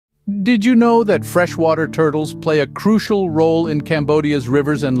Did you know that freshwater turtles play a crucial role in Cambodia's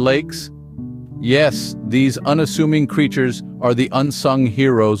rivers and lakes? Yes, these unassuming creatures are the unsung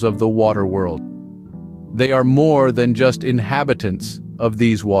heroes of the water world. They are more than just inhabitants of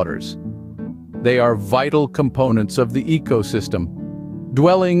these waters. They are vital components of the ecosystem.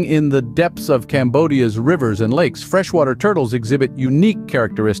 Dwelling in the depths of Cambodia's rivers and lakes, freshwater turtles exhibit unique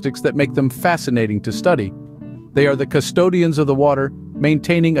characteristics that make them fascinating to study. They are the custodians of the water,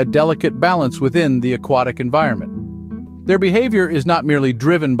 maintaining a delicate balance within the aquatic environment. Their behavior is not merely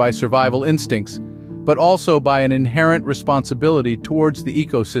driven by survival instincts, but also by an inherent responsibility towards the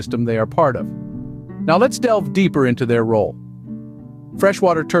ecosystem they are part of. Now let's delve deeper into their role.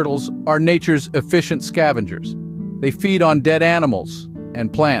 Freshwater turtles are nature's efficient scavengers. They feed on dead animals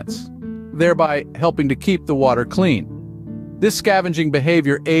and plants, thereby helping to keep the water clean. This scavenging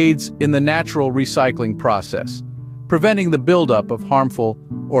behavior aids in the natural recycling process, preventing the buildup of harmful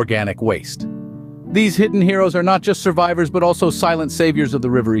organic waste. These hidden heroes are not just survivors but also silent saviors of the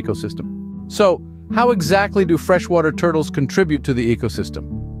river ecosystem. So, how exactly do freshwater turtles contribute to the ecosystem?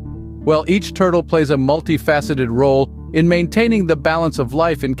 Well, each turtle plays a multifaceted role in maintaining the balance of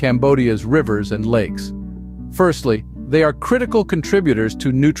life in Cambodia's rivers and lakes. Firstly, they are critical contributors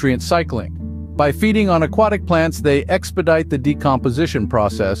to nutrient cycling. By feeding on aquatic plants, they expedite the decomposition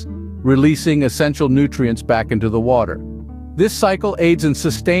process, releasing essential nutrients back into the water. This cycle aids in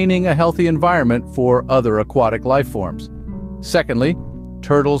sustaining a healthy environment for other aquatic life forms. Secondly,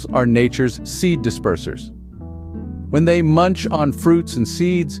 turtles are nature's seed dispersers. When they munch on fruits and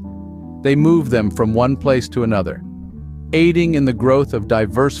seeds, they move them from one place to another, aiding in the growth of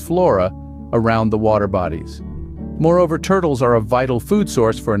diverse flora around the water bodies. Moreover, turtles are a vital food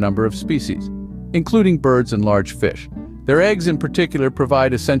source for a number of species, including birds and large fish. Their eggs in particular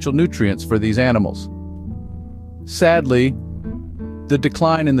provide essential nutrients for these animals. Sadly, the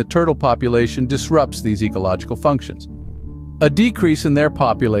decline in the turtle population disrupts these ecological functions. A decrease in their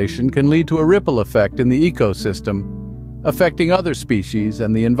population can lead to a ripple effect in the ecosystem, affecting other species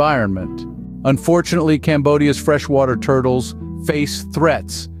and the environment. Unfortunately, Cambodia's freshwater turtles face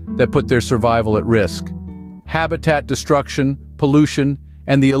threats that put their survival at risk. Habitat destruction, pollution,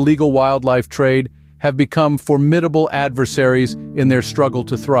 and the illegal wildlife trade have become formidable adversaries in their struggle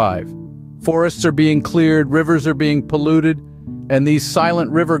to thrive. Forests are being cleared, rivers are being polluted, and these silent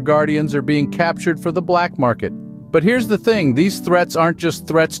river guardians are being captured for the black market. But here's the thing, these threats aren't just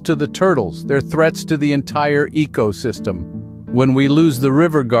threats to the turtles, they're threats to the entire ecosystem. When we lose the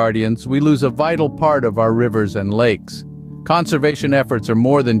river guardians, we lose a vital part of our rivers and lakes. Conservation efforts are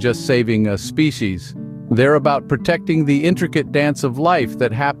more than just saving a species. They're about protecting the intricate dance of life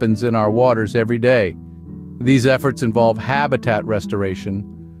that happens in our waters every day. These efforts involve habitat restoration,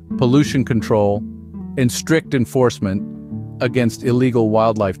 pollution control, and strict enforcement against illegal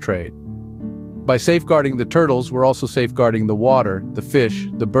wildlife trade. By safeguarding the turtles, we're also safeguarding the water, the fish,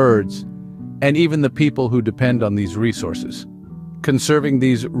 the birds, and even the people who depend on these resources. Conserving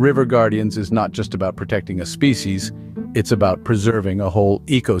these river guardians is not just about protecting a species, it's about preserving a whole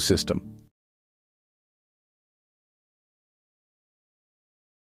ecosystem.